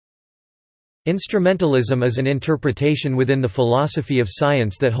Instrumentalism is an interpretation within the philosophy of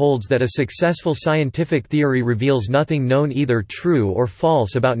science that holds that a successful scientific theory reveals nothing known either true or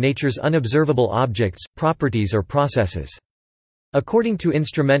false about nature's unobservable objects, properties or processes. According to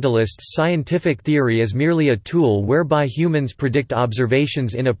instrumentalists, scientific theory is merely a tool whereby humans predict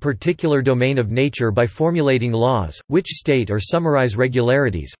observations in a particular domain of nature by formulating laws, which state or summarize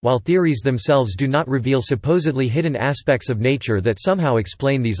regularities, while theories themselves do not reveal supposedly hidden aspects of nature that somehow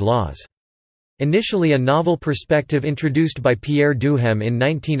explain these laws. Initially a novel perspective introduced by Pierre Duhem in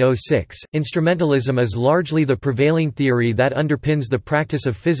 1906, instrumentalism is largely the prevailing theory that underpins the practice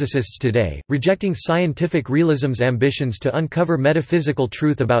of physicists today, rejecting scientific realism's ambitions to uncover metaphysical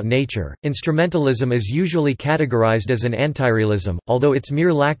truth about nature. Instrumentalism is usually categorized as an anti-realism, although its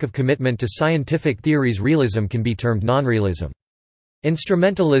mere lack of commitment to scientific theories realism can be termed non-realism.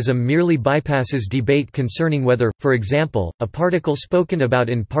 Instrumentalism merely bypasses debate concerning whether, for example, a particle spoken about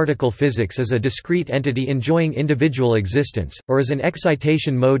in particle physics is a discrete entity enjoying individual existence, or is an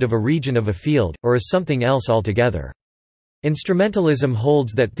excitation mode of a region of a field, or is something else altogether. Instrumentalism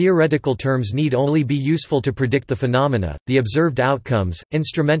holds that theoretical terms need only be useful to predict the phenomena, the observed outcomes.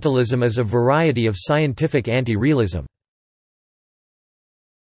 Instrumentalism is a variety of scientific anti-realism.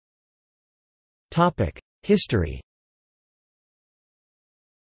 History.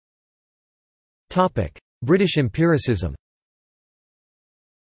 British empiricism.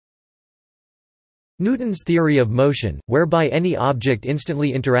 Newton's theory of motion, whereby any object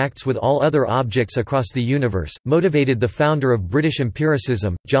instantly interacts with all other objects across the universe, motivated the founder of British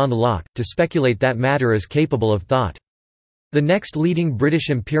empiricism, John Locke, to speculate that matter is capable of thought. The next leading British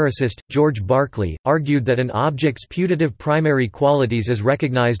empiricist, George Berkeley, argued that an object's putative primary qualities as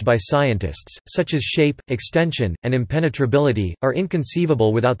recognized by scientists, such as shape, extension, and impenetrability, are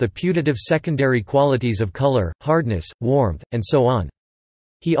inconceivable without the putative secondary qualities of color, hardness, warmth, and so on.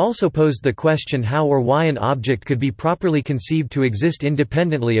 He also posed the question how or why an object could be properly conceived to exist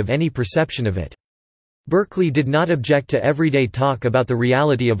independently of any perception of it. Berkeley did not object to everyday talk about the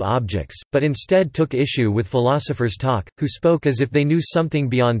reality of objects, but instead took issue with philosophers' talk, who spoke as if they knew something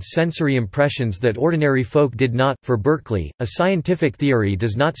beyond sensory impressions that ordinary folk did not. For Berkeley, a scientific theory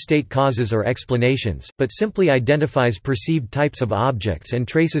does not state causes or explanations, but simply identifies perceived types of objects and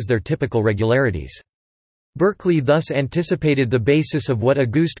traces their typical regularities. Berkeley thus anticipated the basis of what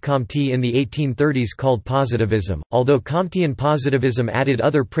Auguste Comte in the 1830s called positivism, although Comtean positivism added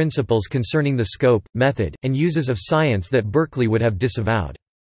other principles concerning the scope, method, and uses of science that Berkeley would have disavowed.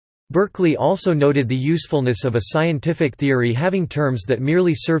 Berkeley also noted the usefulness of a scientific theory having terms that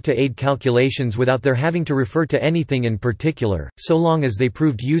merely serve to aid calculations without their having to refer to anything in particular, so long as they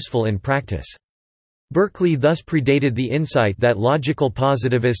proved useful in practice. Berkeley thus predated the insight that logical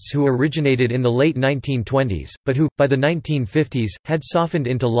positivists who originated in the late 1920s, but who, by the 1950s, had softened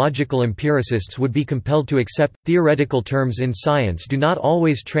into logical empiricists would be compelled to accept theoretical terms in science do not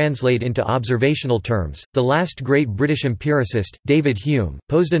always translate into observational terms. The last great British empiricist, David Hume,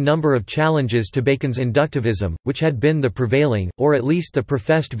 posed a number of challenges to Bacon's inductivism, which had been the prevailing, or at least the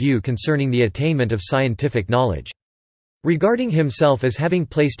professed view concerning the attainment of scientific knowledge. Regarding himself as having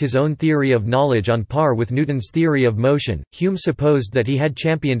placed his own theory of knowledge on par with Newton's theory of motion, Hume supposed that he had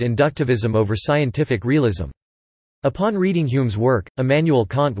championed inductivism over scientific realism. Upon reading Hume's work, Immanuel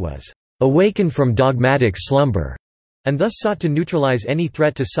Kant was awakened from dogmatic slumber, and thus sought to neutralize any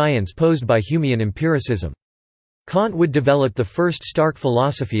threat to science posed by Humean empiricism. Kant would develop the first stark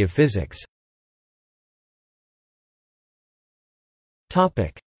philosophy of physics.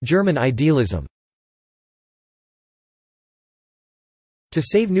 German idealism. To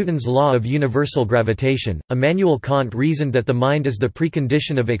save Newton's law of universal gravitation, Immanuel Kant reasoned that the mind is the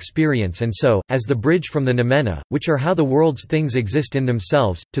precondition of experience and so, as the bridge from the noumena, which are how the world's things exist in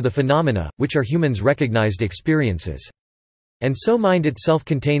themselves, to the phenomena, which are humans' recognized experiences. And so mind itself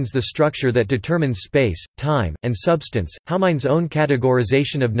contains the structure that determines space, time, and substance, how mind's own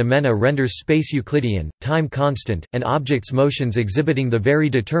categorization of noumena renders space Euclidean, time constant, and objects' motions exhibiting the very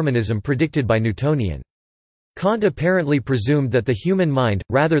determinism predicted by Newtonian. Kant apparently presumed that the human mind,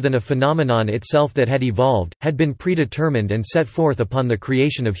 rather than a phenomenon itself that had evolved, had been predetermined and set forth upon the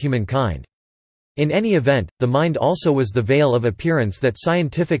creation of humankind. In any event, the mind also was the veil of appearance that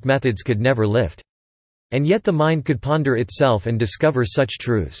scientific methods could never lift. And yet the mind could ponder itself and discover such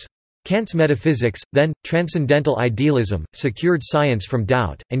truths. Kant's metaphysics, then, transcendental idealism, secured science from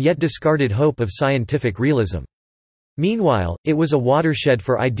doubt, and yet discarded hope of scientific realism. Meanwhile, it was a watershed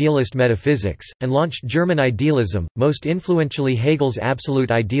for idealist metaphysics, and launched German idealism, most influentially Hegel's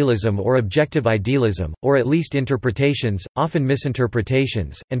absolute idealism or objective idealism, or at least interpretations, often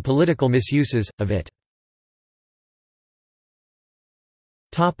misinterpretations, and political misuses, of it.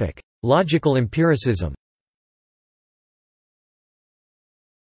 Logical empiricism.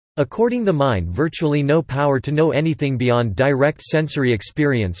 According the mind virtually no power to know anything beyond direct sensory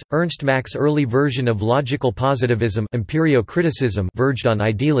experience, Ernst Mach's early version of logical positivism empirio-criticism verged on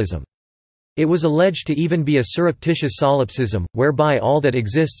idealism. It was alleged to even be a surreptitious solipsism, whereby all that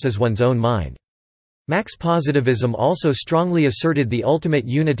exists is one's own mind. Mach's positivism also strongly asserted the ultimate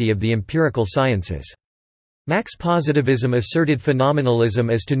unity of the empirical sciences. Mach's positivism asserted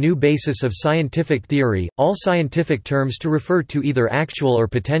phenomenalism as to new basis of scientific theory, all scientific terms to refer to either actual or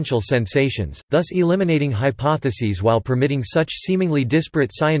potential sensations, thus eliminating hypotheses while permitting such seemingly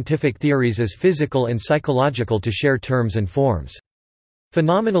disparate scientific theories as physical and psychological to share terms and forms.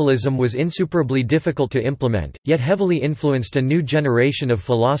 Phenomenalism was insuperably difficult to implement, yet heavily influenced a new generation of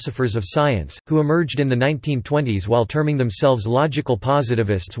philosophers of science, who emerged in the 1920s while terming themselves logical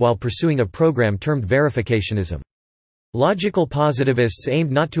positivists while pursuing a program termed verificationism. Logical positivists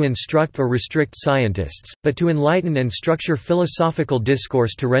aimed not to instruct or restrict scientists, but to enlighten and structure philosophical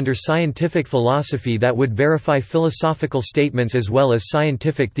discourse to render scientific philosophy that would verify philosophical statements as well as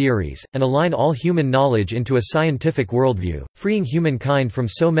scientific theories, and align all human knowledge into a scientific worldview, freeing humankind from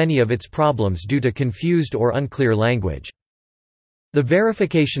so many of its problems due to confused or unclear language. The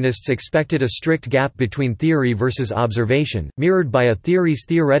verificationists expected a strict gap between theory versus observation, mirrored by a theory's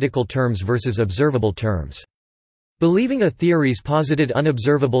theoretical terms versus observable terms. Believing a theory's posited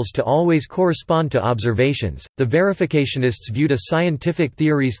unobservables to always correspond to observations, the verificationists viewed a scientific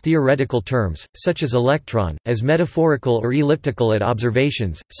theory's theoretical terms, such as electron, as metaphorical or elliptical at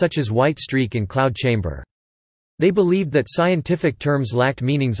observations, such as white streak in cloud chamber. They believed that scientific terms lacked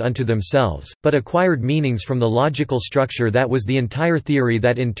meanings unto themselves, but acquired meanings from the logical structure that was the entire theory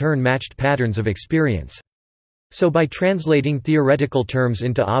that in turn matched patterns of experience. So by translating theoretical terms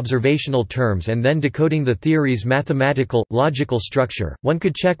into observational terms and then decoding the theory's mathematical, logical structure, one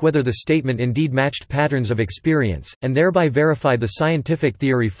could check whether the statement indeed matched patterns of experience, and thereby verify the scientific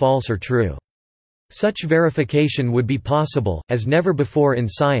theory false or true. Such verification would be possible, as never before in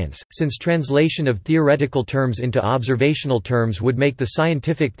science, since translation of theoretical terms into observational terms would make the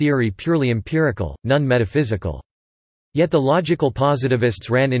scientific theory purely empirical, none metaphysical. Yet the logical positivists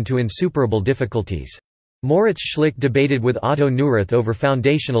ran into insuperable difficulties. Moritz Schlick debated with Otto Neurath over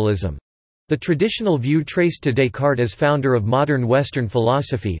foundationalism—the traditional view traced to Descartes as founder of modern Western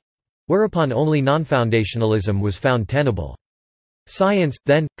philosophy—whereupon only non-foundationalism was found tenable. Science,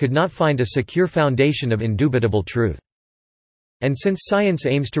 then, could not find a secure foundation of indubitable truth. And since science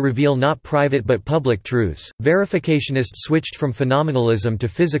aims to reveal not private but public truths, verificationists switched from phenomenalism to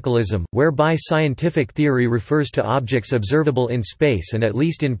physicalism, whereby scientific theory refers to objects observable in space and at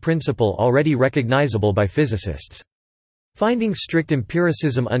least in principle already recognizable by physicists. Finding strict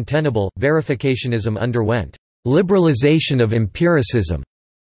empiricism untenable, verificationism underwent liberalization of empiricism.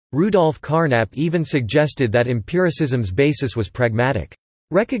 Rudolf Carnap even suggested that empiricism's basis was pragmatic.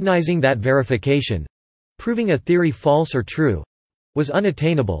 Recognizing that verification—proving a theory false or true—was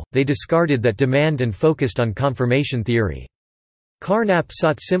unattainable, they discarded that demand and focused on confirmation theory. Carnap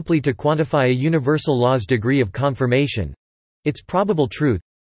sought simply to quantify a universal law's degree of confirmation—its probable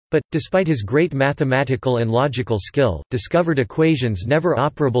truth—but, despite his great mathematical and logical skill, discovered equations never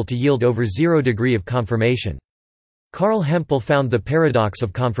operable to yield over 0 degree of confirmation. Karl Hempel found the paradox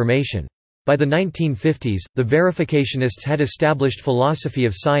of confirmation. By the 1950s, the verificationists had established philosophy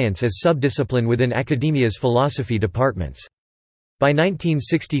of science as subdiscipline within academia's philosophy departments. By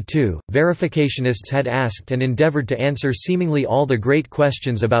 1962, verificationists had asked and endeavored to answer seemingly all the great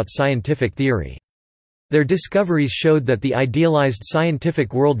questions about scientific theory. Their discoveries showed that the idealized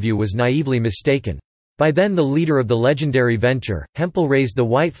scientific worldview was naively mistaken. By then the leader of the legendary venture, Hempel raised the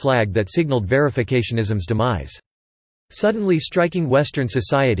white flag that signaled verificationism's demise. Suddenly striking Western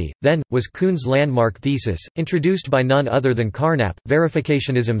society, then, was Kuhn's landmark thesis, introduced by none other than Carnap,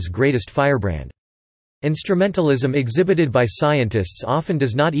 verificationism's greatest firebrand. Instrumentalism exhibited by scientists often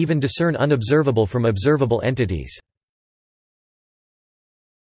does not even discern unobservable from observable entities.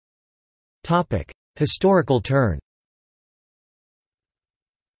 Historical turn.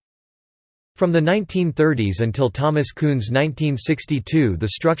 From the 1930s until Thomas Kuhn's 1962 The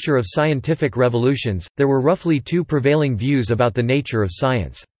Structure of Scientific Revolutions, there were roughly two prevailing views about the nature of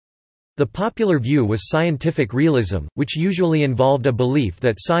science. The popular view was scientific realism, which usually involved a belief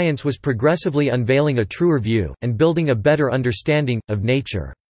that science was progressively unveiling a truer view, and building a better understanding, of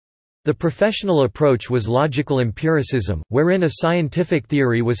nature. The professional approach was logical empiricism, wherein a scientific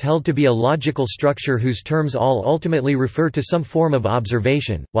theory was held to be a logical structure whose terms all ultimately refer to some form of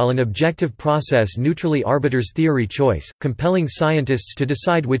observation, while an objective process neutrally arbiters theory choice, compelling scientists to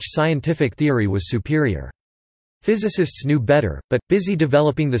decide which scientific theory was superior. Physicists knew better, but, busy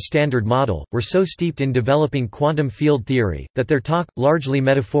developing the Standard Model, were so steeped in developing quantum field theory, that their talk, largely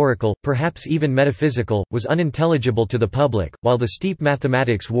metaphorical, perhaps even metaphysical, was unintelligible to the public, while the steep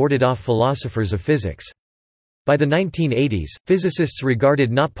mathematics warded off philosophers of physics. By the 1980s, physicists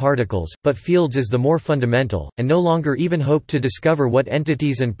regarded not particles, but fields as the more fundamental, and no longer even hoped to discover what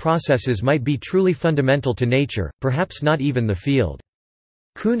entities and processes might be truly fundamental to nature, perhaps not even the field.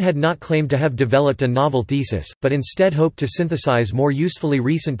 Kuhn had not claimed to have developed a novel thesis, but instead hoped to synthesize more usefully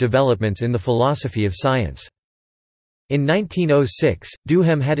recent developments in the philosophy of science. In 1906,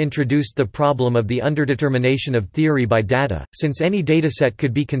 Duhem had introduced the problem of the underdetermination of theory by data, since any dataset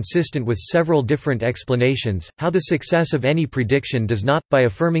could be consistent with several different explanations, how the success of any prediction does not, by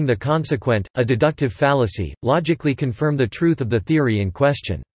affirming the consequent, a deductive fallacy, logically confirm the truth of the theory in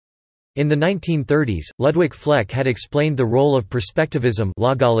question. In the 1930s, Ludwig Fleck had explained the role of perspectivism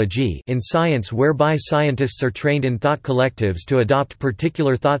logology in science, whereby scientists are trained in thought collectives to adopt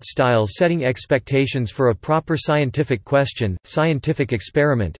particular thought styles, setting expectations for a proper scientific question, scientific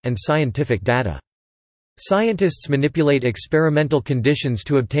experiment, and scientific data. Scientists manipulate experimental conditions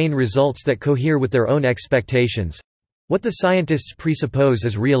to obtain results that cohere with their own expectations—what the scientists presuppose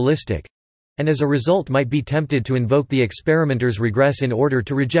as realistic, and as a result might be tempted to invoke the experimenter's regress in order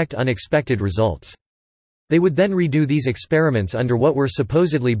to reject unexpected results. They would then redo these experiments under what were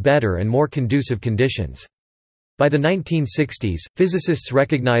supposedly better and more conducive conditions. By the 1960s, physicists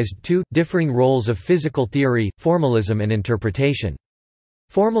recognized two differing roles of physical theory: formalism and interpretation.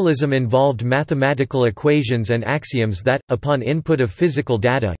 Formalism involved mathematical equations and axioms that, upon input of physical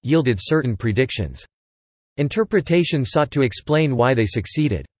data, yielded certain predictions. Interpretation sought to explain why they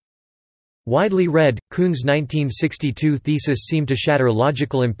succeeded. Widely read, Kuhn's 1962 thesis seemed to shatter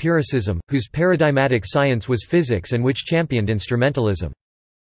logical empiricism, whose paradigmatic science was physics and which championed instrumentalism.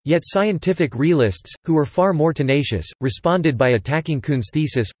 Yet scientific realists, who were far more tenacious, responded by attacking Kuhn's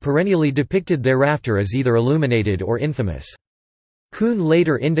thesis, perennially depicted thereafter as either illuminated or infamous. Kuhn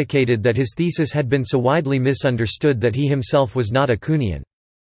later indicated that his thesis had been so widely misunderstood that he himself was not a Kuhnian.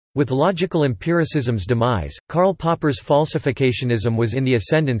 With logical empiricism's demise, Karl Popper's falsificationism was in the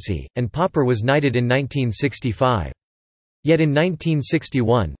ascendancy, and Popper was knighted in 1965. Yet in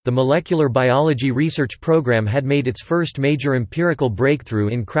 1961, the molecular biology research program had made its first major empirical breakthrough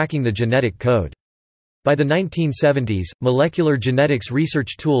in cracking the genetic code. By the 1970s, molecular genetics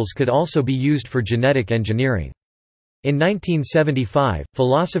research tools could also be used for genetic engineering. In 1975,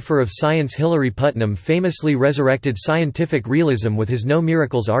 philosopher of science Hilary Putnam famously resurrected scientific realism with his no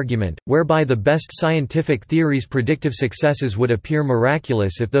miracles argument, whereby the best scientific theories' predictive successes would appear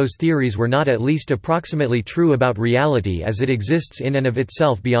miraculous if those theories were not at least approximately true about reality as it exists in and of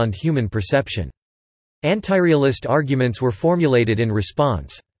itself beyond human perception. Antirealist arguments were formulated in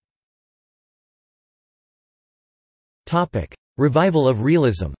response. Revival of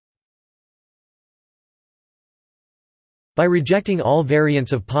realism. By rejecting all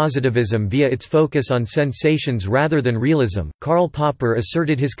variants of positivism via its focus on sensations rather than realism, Karl Popper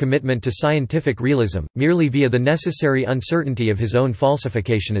asserted his commitment to scientific realism, merely via the necessary uncertainty of his own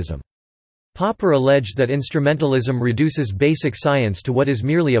falsificationism. Popper alleged that instrumentalism reduces basic science to what is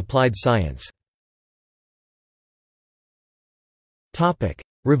merely applied science.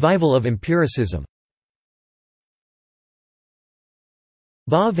 Revival of empiricism.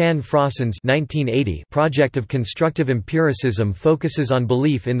 Ba van Frossen's 1980 project of constructive empiricism focuses on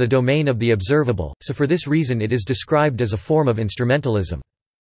belief in the domain of the observable, so for this reason it is described as a form of instrumentalism.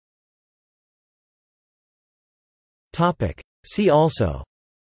 See also: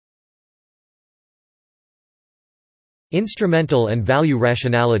 Instrumental and value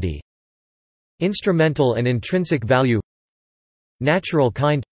rationality, Instrumental and intrinsic value, Natural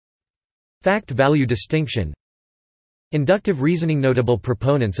kind, Fact-value distinction, Inductive reasoning. Notable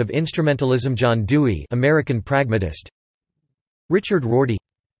proponents of instrumentalism: John Dewey, American pragmatist; Richard Rorty.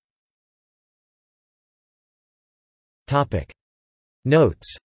 Topic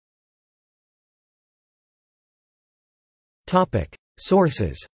Notes. Topic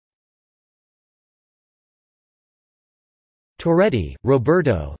Sources. Toretti,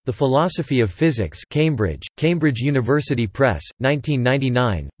 Roberto, The Philosophy of Physics, Cambridge, Cambridge University Press,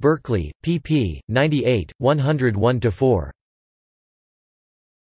 1999, Berkeley, pp. 98, 101–4.